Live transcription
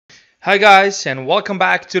Hi guys, and welcome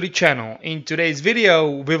back to the channel. In today's video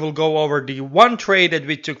we will go over the one trade that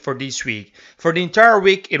we took for this week. For the entire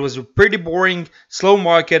week it was a pretty boring, slow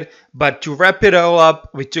market, but to wrap it all up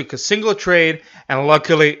we took a single trade and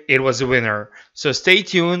luckily it was a winner. So stay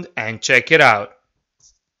tuned and check it out.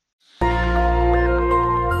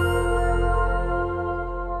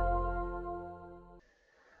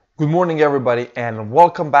 Good morning everybody and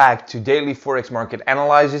welcome back to Daily Forex Market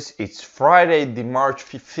Analysis. It's Friday, the March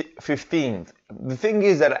 15th. The thing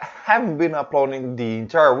is that I haven't been uploading the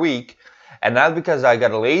entire week, and not because I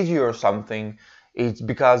got lazy or something. It's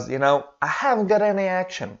because, I haven't got any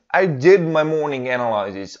action. I did my morning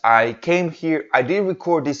analysis. I came here, I did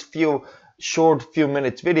record this short few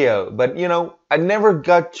minutes video, but I never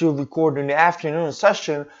got to record in the afternoon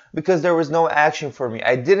session because there was no action for me.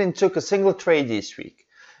 I didn't took a single trade this week.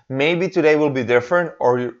 Maybe today will be different,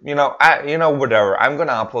 or whatever. I'm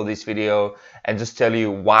gonna upload this video and just tell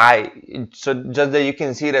you why, so just that you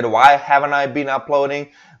can see that why haven't I been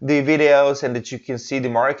uploading the videos, and that you can see the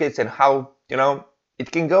markets and how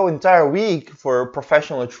it can go entire week for a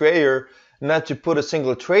professional trader not to put a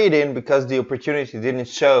single trade in because the opportunity didn't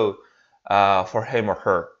show for him or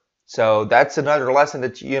her. So that's another lesson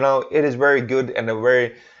that it is very good and a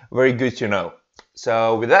very good to know.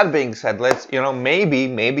 So with that being said, let's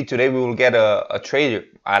maybe today we will get a trader,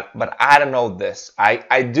 but I don't know this.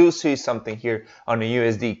 I do see something here on the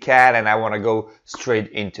USD CAD and I want to go straight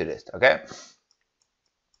into this. Okay,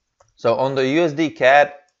 so on the USD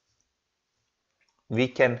CAD we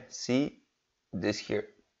can see this here,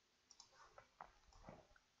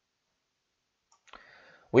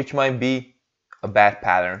 which might be a bad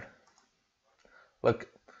pattern. Look,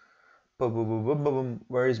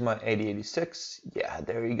 where is my 8086? Yeah,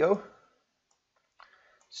 there you go.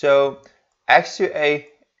 So X to A,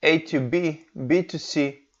 A to B, B to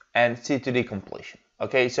C, and C to D completion.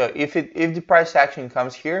 Okay, so if the price action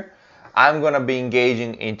comes here, I'm gonna be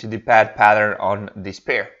engaging into the bad pattern on this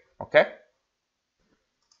pair. Okay.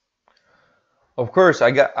 Of course,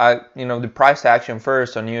 I got the price action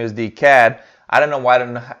first on USD CAD. I don't know why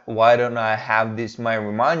don't I have this my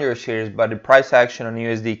reminder shares, but the price action on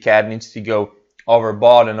USD CAD needs to go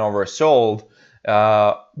overbought and oversold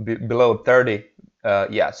below 30.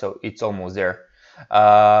 Yeah, so it's almost there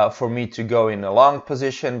for me to go in a long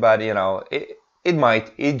position, but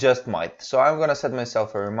it just might. So I'm gonna set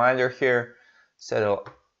myself a reminder here. Settle.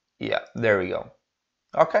 Yeah, there we go.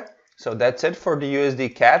 Okay, so that's it for the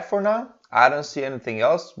USD CAD for now. I don't see anything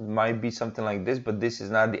else. Might be something like this, but this is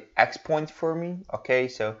not the X point for me. Okay,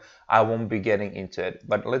 so I won't be getting into it.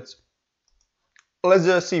 But let's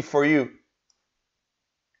just see for you.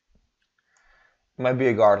 Might be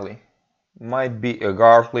a Gartley. Might be a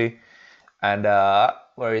Gartley. And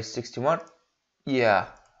where is 61? Yeah,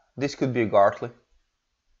 this could be a Gartley.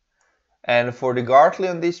 And for the Gartley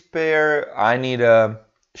on this pair, I need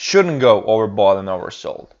shouldn't go overbought and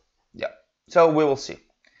oversold. Yeah, so we will see.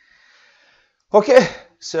 Okay,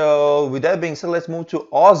 so with that being said, let's move to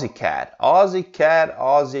Aussie CAD. Aussie CAD,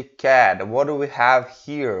 Aussie CAD. What do we have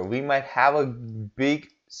here? We might have a big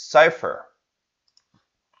cipher,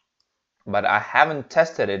 but I haven't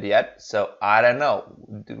tested it yet, so I don't know.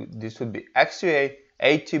 This would be X to A,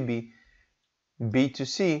 A to B, B to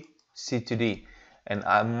C, C to D. And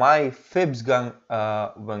my fibs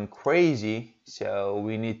went crazy, so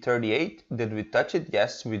we need 38. Did we touch it?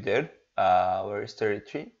 Yes, we did. Where is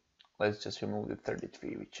 33? Let's just remove the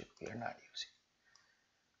 33, which we are not using.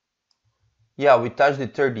 Yeah, we touched the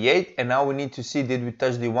 38, and now we need to see, did we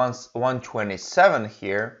touch the 127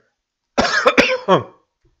 here?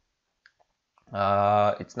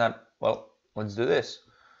 It's not, well, let's do this.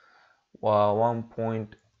 Well,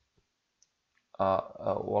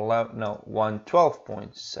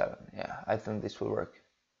 112.7. Yeah, I think this will work.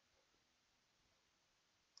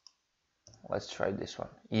 Let's try this one.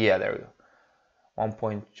 Yeah, there we go.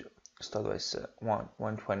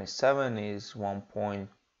 127 is 1.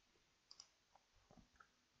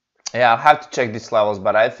 Yeah, I'll have to check these levels,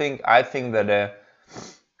 but I think that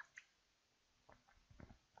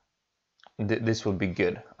this will be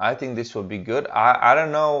good. I think this will be good. I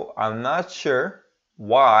don't know. I'm not sure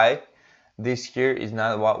why this here is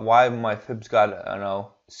not why my fibs got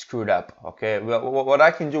screwed up. Okay, well, what I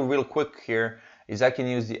can do real quick here is I can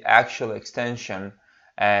use the actual extension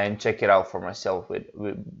and check it out for myself with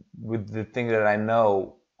the thing that I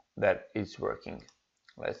know that it's working.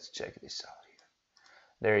 Let's check this out here.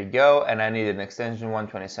 There you go, and I need an extension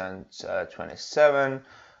 127.27,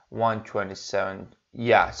 127.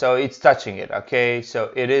 Yeah, so it's touching it. Okay,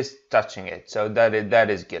 so it is touching it, so that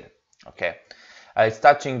is good. Okay, It's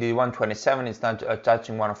touching the 127, it's not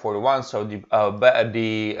touching 141, so the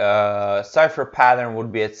cipher pattern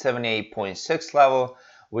would be at 78.6 level,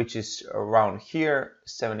 which is around here.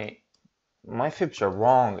 78. My fips are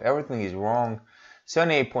wrong. Everything is wrong.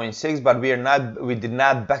 78.6, but we did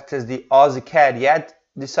not backtest the Aussie CAD yet,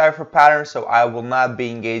 the cipher pattern, so I will not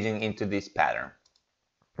be engaging into this pattern.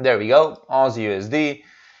 There we go, Aussie USD.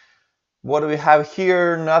 What do we have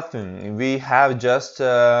here? Nothing. We have just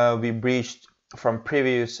we breached from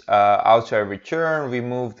previous outside return. We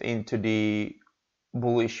moved into the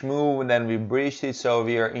bullish move, and then we breached it, so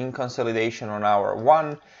we are in consolidation on our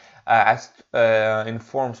one. In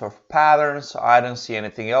forms of patterns, so I don't see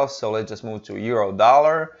anything else. So let's just move to euro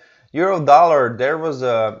dollar. Euro dollar, there was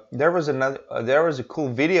a cool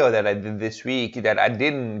video that I did this week that I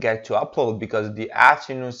didn't get to upload because the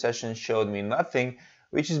afternoon session showed me nothing,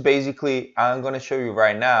 which is basically, I'm going to show you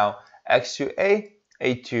right now, X to A,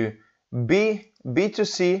 A to B, B to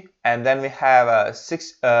C, and then we have a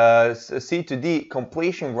C to D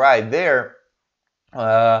completion right there.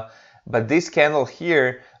 But this candle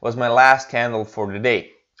here was my last candle for the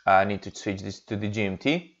day. I need to switch this to the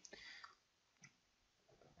GMT.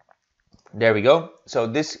 There we go. So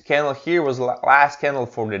this candle here was last candle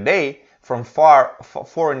for the day from 4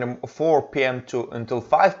 p.m. to until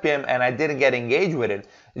 5 p.m. and I didn't get engaged with it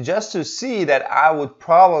just to see that I would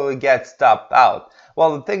probably get stopped out.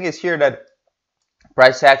 Well, the thing is here that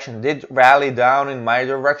price action did rally down in my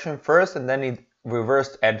direction first, and then it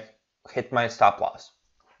reversed and hit my stop loss.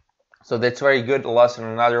 So that's very good lesson.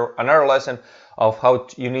 Another lesson of how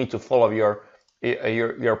you need to follow your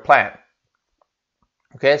plan.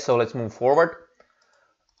 Okay, so let's move forward.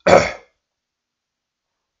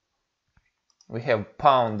 We have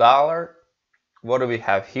pound dollar. What do we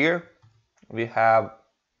have here? We have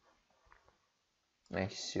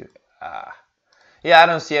yeah, I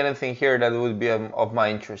don't see anything here that would be of my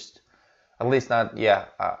interest. At least not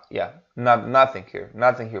nothing here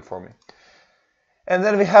for me. And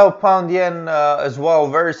then we have pound yen as well,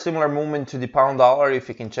 very similar movement to the pound dollar, if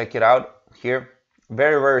you can check it out here.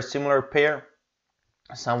 Very similar pair.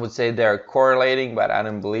 Some would say they're correlating, but I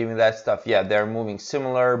don't believe in that stuff. Yeah, they're moving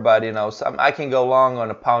similar, but you know, I can go long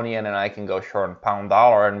on a pound yen and I can go short on pound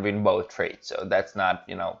dollar and win both trades. So that's not,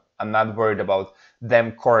 you know, I'm not worried about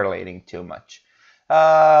them correlating too much.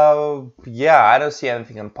 Yeah, I don't see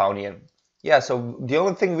anything on pound yen. Yeah, so the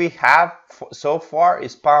only thing we have so far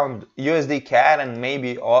is pound USD CAD and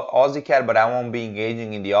maybe Aussie CAD, but I won't be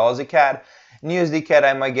engaging in the Aussie CAD. In USD CAD,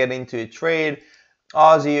 I might get into a trade.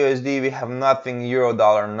 Aussie USD, we have nothing. Euro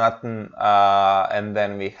dollar, nothing. And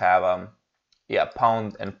then we have yeah,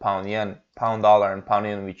 pound and pound yen, pound dollar and pound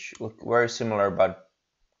yen, which look very similar, but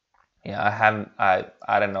yeah,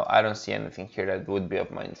 I don't know. I don't see anything here that would be of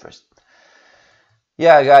my interest.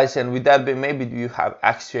 Yeah, guys, and with that, maybe you have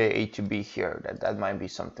actually A to B here. That might be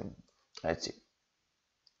something. Let's see.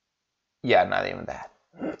 Yeah, not even that.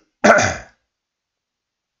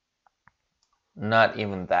 Not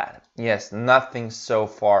even that. Yes, nothing so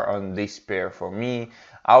far on this pair for me.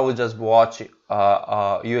 I will just watch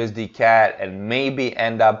USD CAD and maybe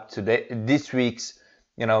end up this week's,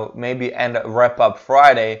 you know, maybe wrap up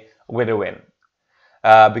Friday with a win.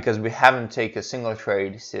 Because we haven't taken a single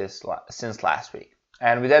trade since last week.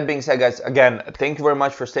 And with that being said, guys, again, thank you very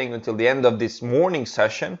much for staying until the end of this morning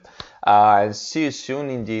session. And see you soon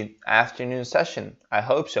in the afternoon session. I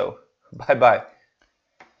hope so. Bye-bye.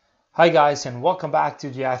 Hi guys, and welcome back to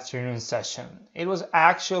the afternoon session. It was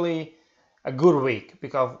actually a good week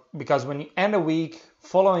because when you end a week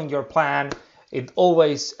following your plan, it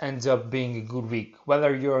always ends up being a good week,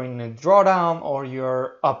 whether you're in a drawdown or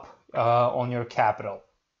you're up on your capital.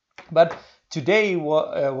 But today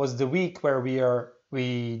was the week where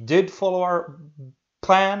we did follow our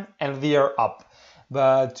plan and we are up.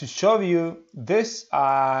 But to show you this,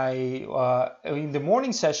 in the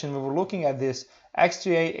morning session we were looking at this X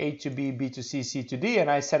to A, A to B, B to C, C to D,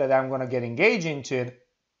 and I said that I'm going to get engaged into it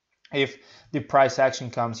if the price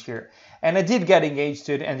action comes here. And I did get engaged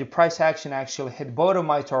to it, and the price action actually hit both of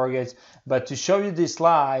my targets. But to show you this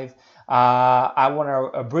live, I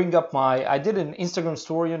want to bring up I did an Instagram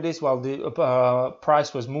story on this while the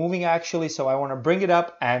price was moving actually, so I want to bring it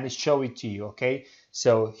up and show it to you, okay?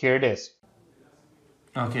 So here it is.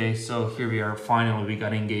 Okay, so here we are. Finally, we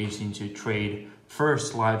got engaged into trade.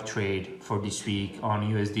 First live trade for this week on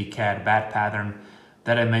USD CAD bat pattern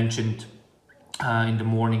that I mentioned in the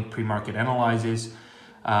morning pre-market analysis.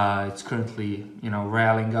 It's currently, you know,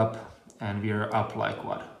 rallying up, and we are up like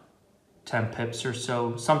what, 10 pips or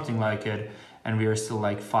so, something like it, and we are still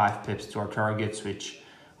like 5 pips to our targets, which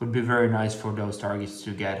would be very nice for those targets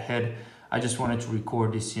to get hit. I just wanted to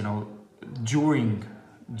record this, you know, during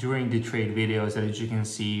the trade videos that you can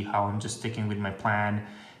see how I'm just sticking with my plan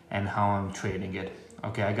and how I'm trading it.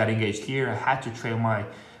 Okay, I got engaged here. I had to trail my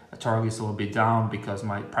targets a little bit down because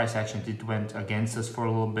my price action did went against us for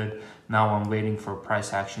a little bit. Now I'm waiting for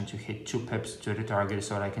price action to hit 2 pips to the target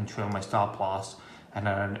so that I can trail my stop loss and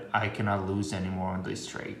then I cannot lose anymore on this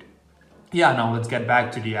trade. Yeah, now let's get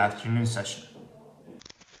back to the afternoon session.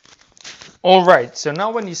 All right, so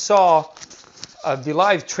now when you saw the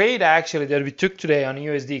live trade actually that we took today on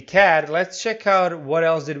USD CAD, let's check out what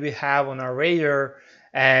else did we have on our radar.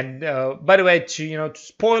 And by the way, to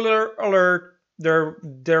spoiler alert,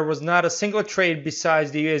 there was not a single trade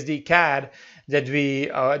besides the USD CAD that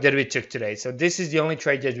we took today. So this is the only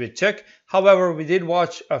trade that we took. However, we did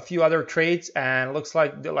watch a few other trades, and it looks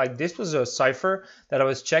like this was a cipher that I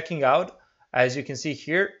was checking out, as you can see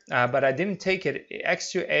here, but I didn't take it.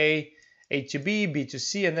 X to A, A to B, B to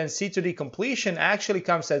C, and then C to D completion actually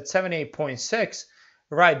comes at 78.6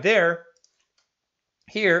 right there.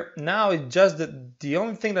 Here, now it's just the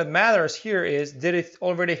only thing that matters here is, did it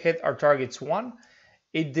already hit our targets 1?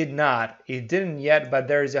 It did not. It didn't yet, but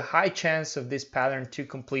there is a high chance of this pattern to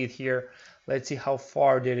complete here. Let's see how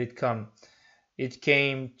far did it come. It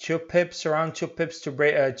came 2 pips, around 2 pips to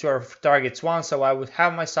our targets 1. So I would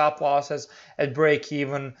have my stop losses at break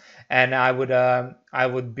even, and I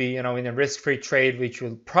would be in a risk-free trade, which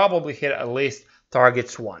will probably hit at least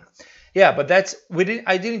targets 1. Yeah, but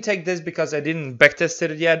I didn't take this because I didn't backtest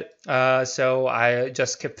it yet, so I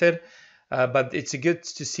just skipped it. But it's good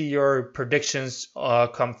to see your predictions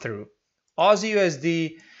come through. Aussie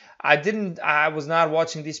USD, I was not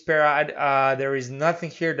watching this pair. There is nothing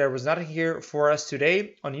here. There was nothing here for us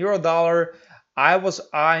today. On euro dollar, I was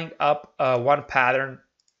eyeing up one pattern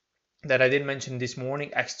that I did mention this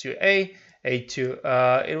morning, X to A, A to,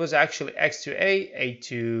 it was actually X to A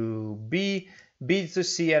to B, B to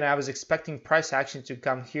C, and I was expecting price action to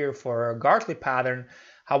come here for a Gartley pattern.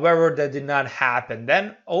 However, that did not happen.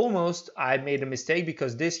 Then almost I made a mistake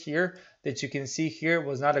because this here that you can see here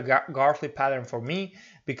was not a Gartley pattern for me,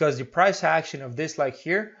 because the price action of this like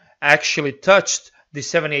here actually touched the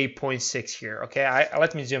 78.6 here. Okay,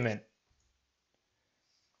 let me zoom in.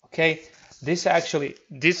 Okay, this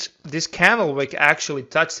candle wick actually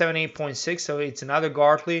touched 78.6, so it's another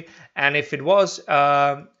Gartley, and if it was,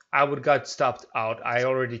 I would got stopped out. I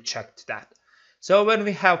already checked that. So when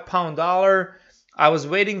we have pound dollar, I was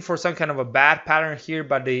waiting for some kind of a bad pattern here,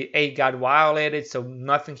 but the 8 got violated, so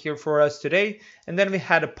nothing here for us today. And then we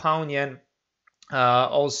had a pound yen,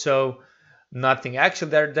 also nothing.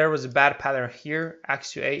 Actually, there was a bad pattern here,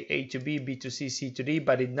 X to A, A to B, B to C, C to D,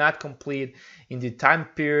 but did not complete in the time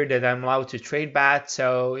period that I'm allowed to trade BAT.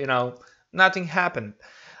 So, nothing happened.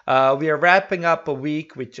 We are wrapping up a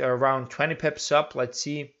week with around 20 pips up. Let's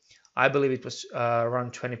see. I believe it was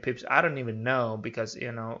around 20 pips. I don't even know because,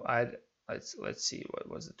 let's see, what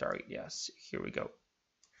was the target? Yes, here we go.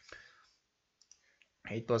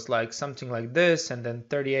 It was like something like this, and then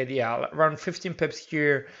 38, yeah, around 15 pips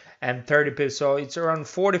here and 30 pips. So it's around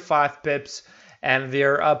 45 pips, and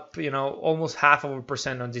we're up, almost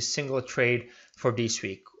 0.5% on this single trade for this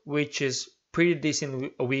week, which is pretty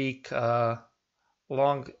decent a week.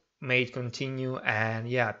 Long may it continue. And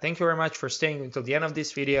yeah, thank you very much for staying until the end of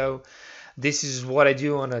this video. This is what I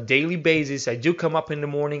do on a daily basis. I do come up in the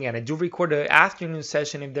morning and I do record the afternoon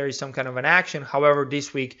session if there is some kind of an action. However,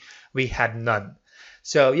 this week we had none.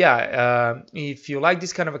 So yeah, if you like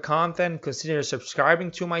this kind of a content, consider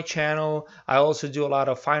subscribing to my channel. I also do a lot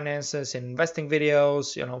of finances and investing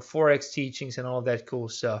videos, Forex teachings and all of that cool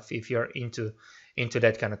stuff if you're into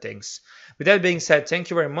that kind of things. With that being said, thank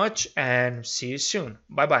you very much and see you soon.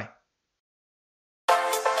 Bye bye.